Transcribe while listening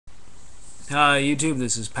Hi YouTube,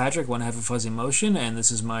 this is Patrick, one half of fuzzymotion, and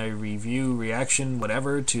this is my review, reaction,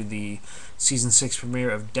 whatever, to the Season 6 premiere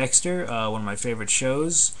of Dexter, one of my favorite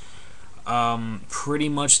shows. Pretty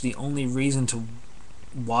much the only reason to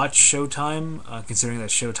watch Showtime, considering that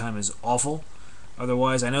Showtime is awful.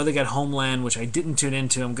 Otherwise, I know they got Homeland, which I didn't tune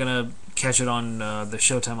into. I'm gonna catch it on the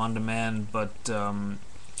Showtime On Demand, but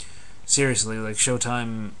seriously, like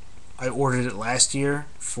Showtime, I ordered it last year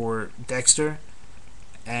for Dexter,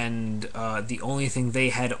 and the only thing they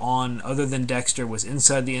had on other than Dexter was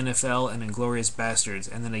Inside the NFL and Inglorious Bastards.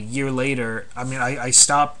 And then a year later, I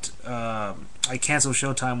stopped, I canceled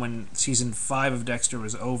Showtime when season 5 of Dexter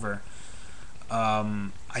was over.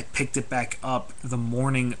 I picked it back up the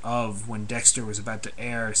morning of when Dexter was about to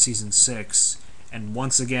air season 6. And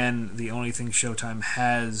once again, the only thing Showtime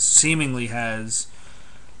seemingly has,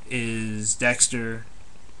 is Dexter,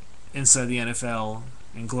 Inside the NFL,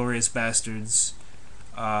 Inglorious Bastards.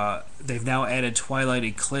 They've now added Twilight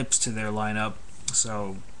Eclipse to their lineup,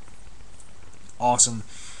 so awesome.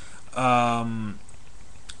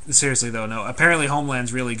 Seriously though, no. Apparently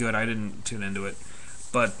Homeland's really good. I didn't tune into it,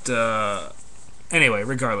 but anyway,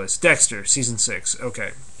 regardless, Dexter season 6.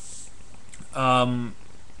 Okay.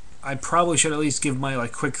 I probably should at least give my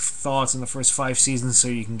quick thoughts on the first 5 seasons so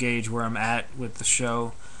you can gauge where I'm at with the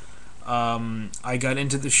show. I got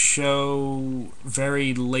into the show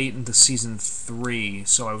very late into season 3,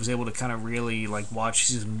 so I was able to kind of really watch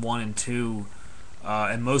season 1 and 2,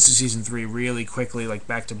 and most of season 3 really quickly,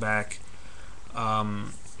 back to back.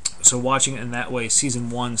 So watching it in that way, season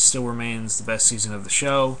 1 still remains the best season of the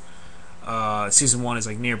show. Season 1 is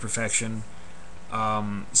near perfection.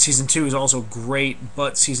 Season 2 is also great,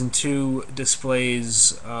 but season 2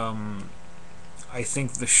 displays I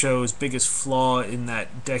think the show's biggest flaw in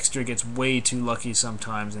that Dexter gets way too lucky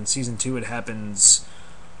sometimes. In season 2 it happens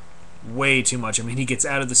way too much. I mean, he gets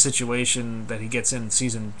out of the situation that he gets in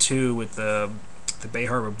season 2 with the Bay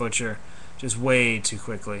Harbor Butcher just way too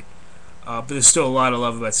quickly. But there's still a lot of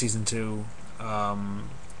love about season 2. But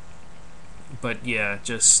yeah,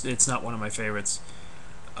 it's not one of my favorites.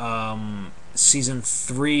 Season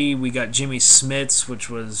 3, we got Jimmy Smits, which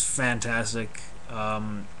was fantastic.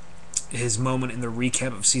 His moment in the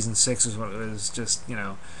recap of season 6 is what was just,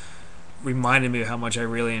 reminded me of how much I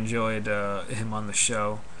really enjoyed him on the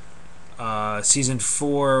show. Season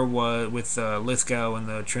 4 was with Lithgow and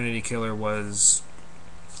the Trinity Killer was,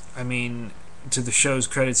 to the show's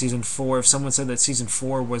credit, season 4. If someone said that season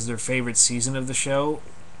 4 was their favorite season of the show,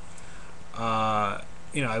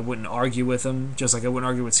 I wouldn't argue with them, just like I wouldn't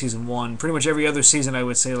argue with season 1. Pretty much every other season I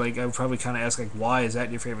would say, I would probably kind of ask, why is that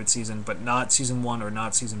your favorite season? But not season 1 or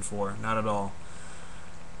not season 4. Not at all.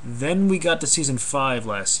 Then we got to season 5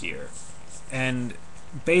 last year. And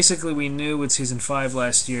basically we knew with season 5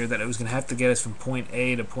 last year that it was going to have to get us from point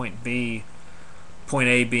A to point B. Point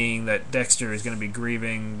A being that Dexter is going to be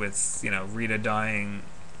grieving with, Rita dying.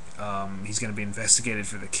 He's going to be investigated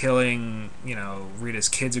for the killing. Rita's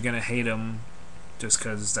kids are going to hate him, just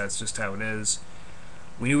because that's just how it is.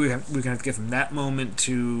 We knew we were going to have to get from that moment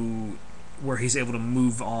to where he's able to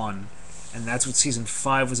move on. And that's what season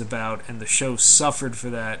 5 was about, and the show suffered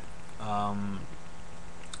for that.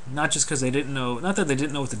 Not just because they didn't know, not that they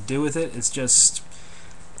didn't know what to do with it, it's just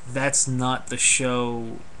that's not the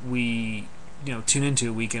show we, tune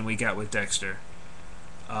into week in, week out with Dexter.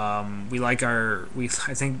 I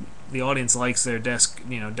think the audience likes their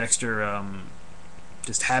Dexter,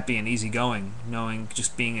 just happy and easygoing,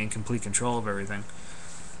 just being in complete control of everything.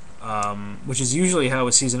 Which is usually how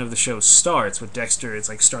a season of the show starts. With Dexter, it's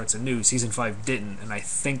starts anew. Season 5 didn't, and I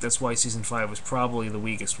think that's why season 5 was probably the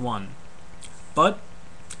weakest one. But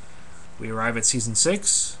we arrive at season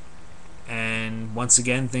 6, and once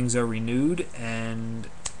again things are renewed, and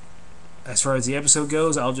as far as the episode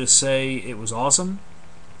goes, I'll just say it was awesome.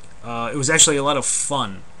 It was actually a lot of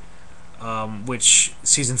fun. Which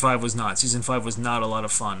season 5 was not. Season 5 was not a lot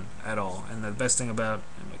of fun at all. And the best thing about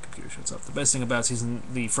my computer shuts off. The best thing about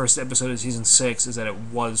the first episode of season 6 is that it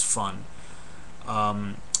was fun.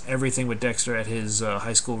 Everything with Dexter at his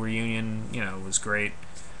high school reunion, was great.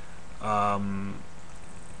 Him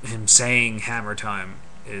saying "Hammer Time"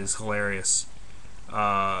 is hilarious.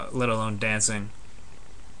 Let alone dancing.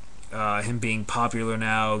 Him being popular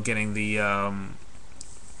now, getting the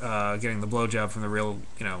blowjob from the real,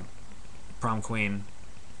 prom queen.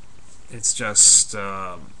 It's just,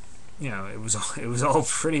 it was all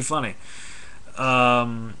pretty funny.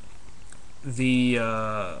 Yeah,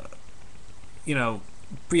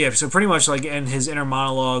 so pretty much and his inner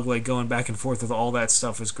monologue, going back and forth with all that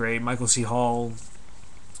stuff was great. Michael C. Hall,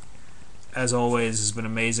 as always, has been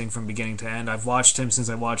amazing from beginning to end. I've watched him since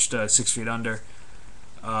I watched 6 Feet Under.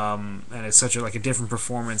 And it's such a different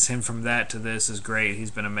performance. Him from that to this is great.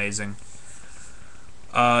 He's been amazing.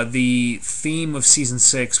 The theme of season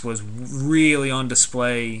 6 was really on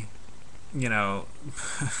display, you know,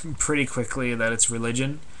 pretty quickly, that it's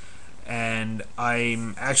religion. And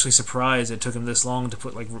I'm actually surprised it took him this long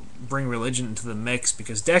to bring religion into the mix,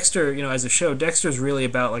 because Dexter, as a show, Dexter's really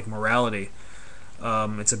about morality.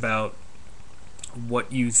 It's about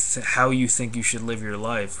how you think you should live your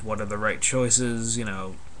life, what are the right choices,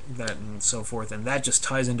 that and so forth, and that just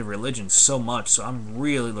ties into religion so much. So I'm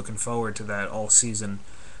really looking forward to that all season,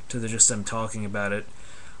 to just them talking about it.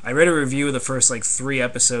 I read a review of the first 3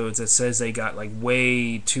 episodes that says they got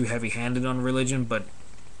way too heavy-handed on religion, but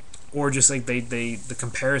or just the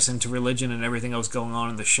comparison to religion and everything else going on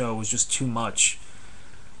in the show was just too much.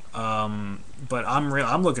 But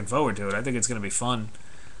I'm looking forward to it. I think it's going to be fun.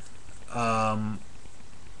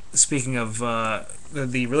 Speaking of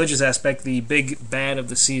the religious aspect, the big bad of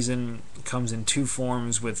the season comes in 2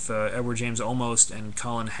 forms, with Edward James Olmos and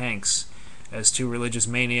Colin Hanks as 2 religious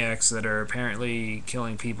maniacs that are apparently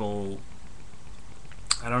killing people.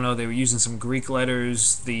 I don't know, they were using some Greek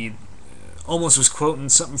letters. The Olmos was quoting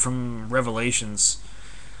something from Revelations.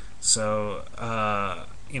 So, I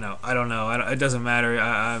don't know. It doesn't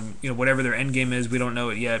matter. Whatever their end game is, we don't know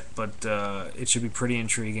it yet, but it should be pretty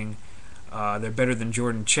intriguing. They're better than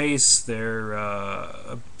Jordan Chase. They're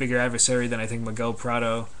a bigger adversary than I think Miguel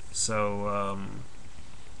Prado. So,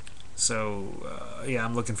 yeah,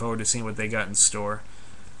 I'm looking forward to seeing what they got in store.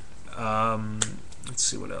 Let's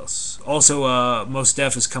see what else. Also, Mos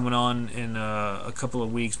Def is coming on in a couple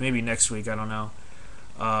of weeks, maybe next week. I don't know.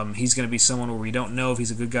 He's going to be someone where we don't know if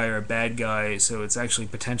he's a good guy or a bad guy. So it's actually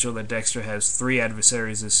potential that Dexter has 3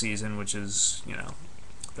 adversaries this season, which is,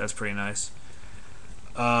 that's pretty nice.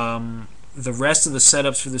 The rest of the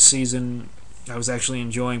setups for the season, I was actually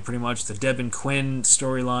enjoying pretty much. The Deb and Quinn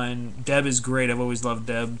storyline. Deb is great. I've always loved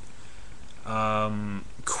Deb.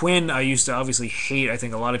 Quinn, I used to obviously hate. I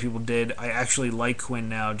think a lot of people did. I actually like Quinn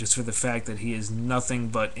now, just for the fact that he is nothing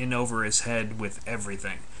but in over his head with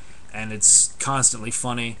everything, and it's constantly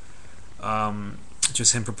funny.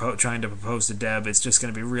 Just him trying to propose to Deb. It's just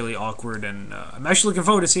going to be really awkward, and I'm actually looking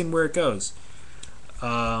forward to seeing where it goes.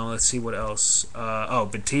 Let's see what else.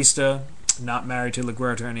 Batista, not married to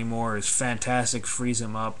LaGuerta anymore, is fantastic. Frees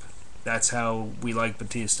him up. That's how we like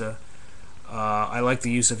Batista. I like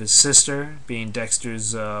the use of his sister, being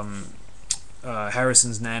Dexter's,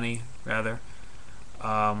 Harrison's nanny, rather.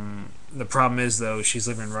 The problem is, though, she's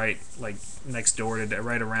living right, next door to,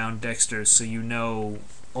 right around Dexter, so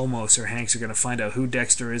Olmos or Hanks are going to find out who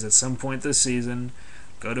Dexter is at some point this season,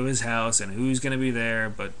 go to his house, and who's going to be there,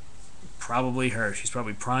 but probably her. She's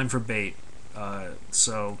probably primed for bait.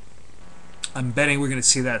 So I'm betting we're going to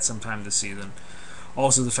see that sometime this season.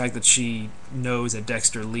 Also, the fact that she knows that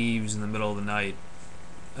Dexter leaves in the middle of the night.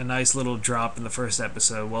 A nice little drop in the first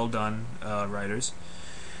episode. Well done, writers.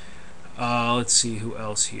 Let's see who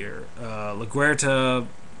else here. LaGuerta,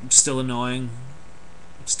 still annoying.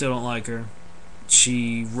 Still don't like her.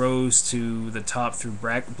 She rose to the top through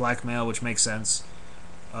blackmail, which makes sense.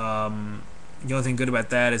 The only thing good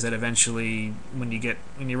about that is that eventually, when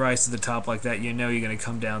you rise to the top like that, you're going to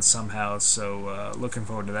come down somehow. So, looking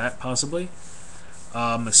forward to that, possibly.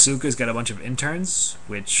 Masuka's got a bunch of interns,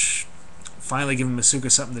 which finally giving Masuka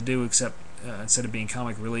something to do, except instead of being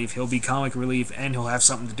comic relief, he'll be comic relief and he'll have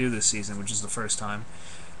something to do this season, which is the first time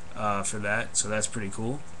for that, so that's pretty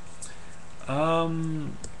cool.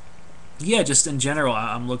 Yeah, just in general,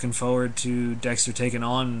 I'm looking forward to Dexter taking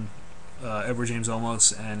on Edward James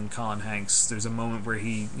Olmos and Colin Hanks. There's a moment where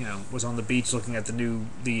he, was on the beach looking at the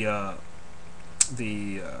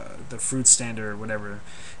fruit stand or whatever,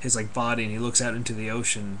 his body, and he looks out into the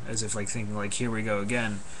ocean as if thinking here we go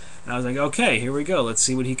again. And I was like, okay, here we go. Let's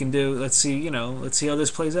see what he can do. Let's see how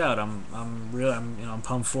this plays out. I'm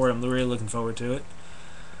pumped for it. I'm really looking forward to it.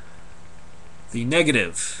 The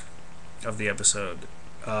negative of the episode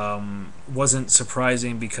wasn't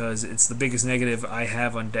surprising, because it's the biggest negative I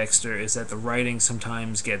have on Dexter, is that the writing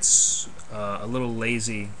sometimes gets a little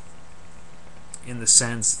lazy, in the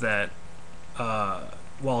sense that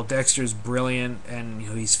while Dexter's brilliant and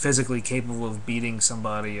he's physically capable of beating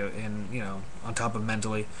somebody, and on top of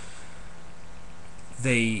mentally,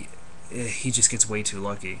 he just gets way too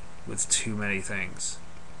lucky with too many things.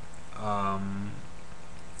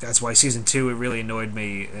 That's why season 2, it really annoyed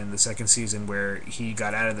me in the second season, where he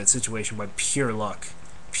got out of that situation by pure luck,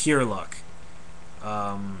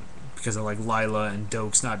 because of Lila and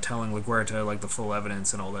Dokes not telling LaGuerta the full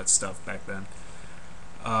evidence and all that stuff back then.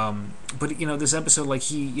 But this episode,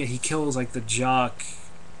 he kills the jock,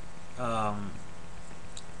 and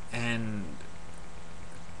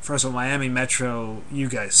First of all, Miami Metro, you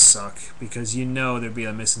guys suck, because you know there'd be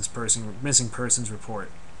a missing persons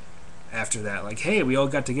report after that. Like, hey, we all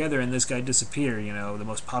got together and this guy disappeared. The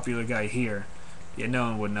most popular guy here. Yeah, no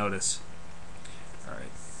one would notice. All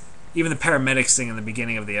right. Even the paramedics thing in the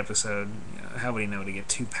beginning of the episode, how would he know to get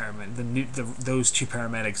those two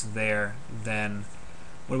paramedics there? Then,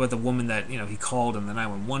 what about the woman that he called on the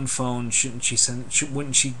 911 phone?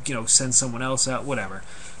 Wouldn't she send someone else out? Whatever.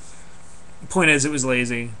 The point is, it was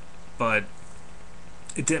lazy, but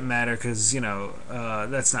it didn't matter because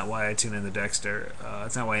that's not why I tune into Dexter.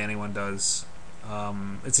 It's not why anyone does.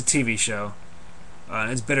 It's a TV show.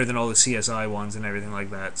 It's better than all the CSI ones and everything like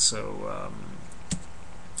that. So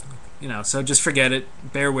so just forget it.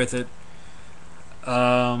 Bear with it.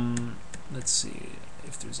 Let's see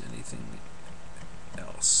if there's anything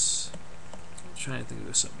else. I'm trying to think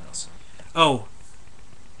of something else. Oh,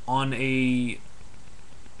 on a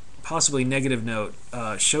possibly negative note,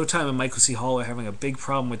 Showtime and Michael C. Hall are having a big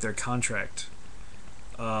problem with their contract.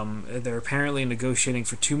 They're apparently negotiating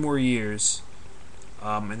for 2 more years,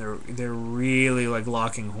 and they're really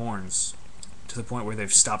locking horns to the point where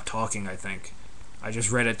they've stopped talking. I think I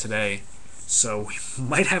just read it today, so we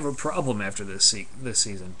might have a problem after this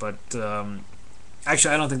season. But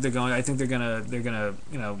actually, I don't think they're going. I think they're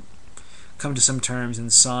gonna come to some terms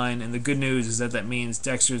and sign. And the good news is that means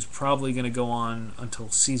Dexter's probably going to go on until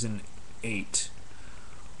season 8,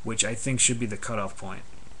 which I think should be the cutoff point.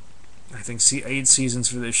 I think 8 seasons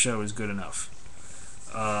for this show is good enough.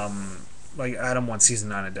 I don't want season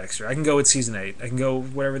 9 of Dexter. I can go with season 8. I can go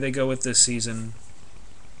whatever they go with this season,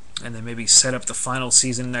 and then maybe set up the final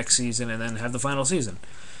season next season, and then have the final season.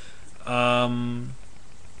 But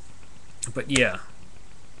yeah,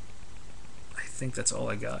 I think that's all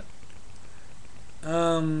I got.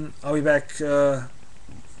 I'll be back. I'll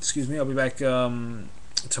be back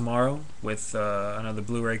tomorrow with another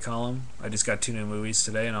Blu-ray column. I just got 2 new movies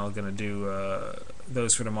today, and I'm gonna do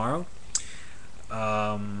those for tomorrow.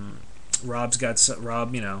 Rob.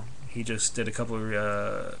 He just did a couple of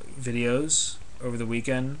videos over the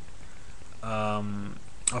weekend. I'll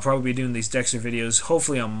probably be doing these Dexter videos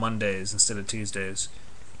hopefully on Mondays instead of Tuesdays.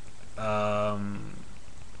 I'm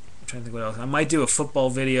trying to think what else. I might do a football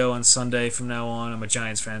video on Sunday from now on. I'm a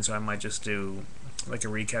Giants fan, so I might just do a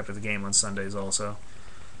recap of the game on Sundays also.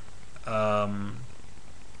 But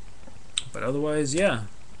otherwise, yeah,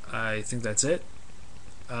 I think that's it.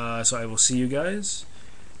 So I will see you guys,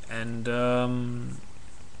 and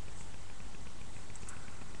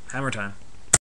hammer time.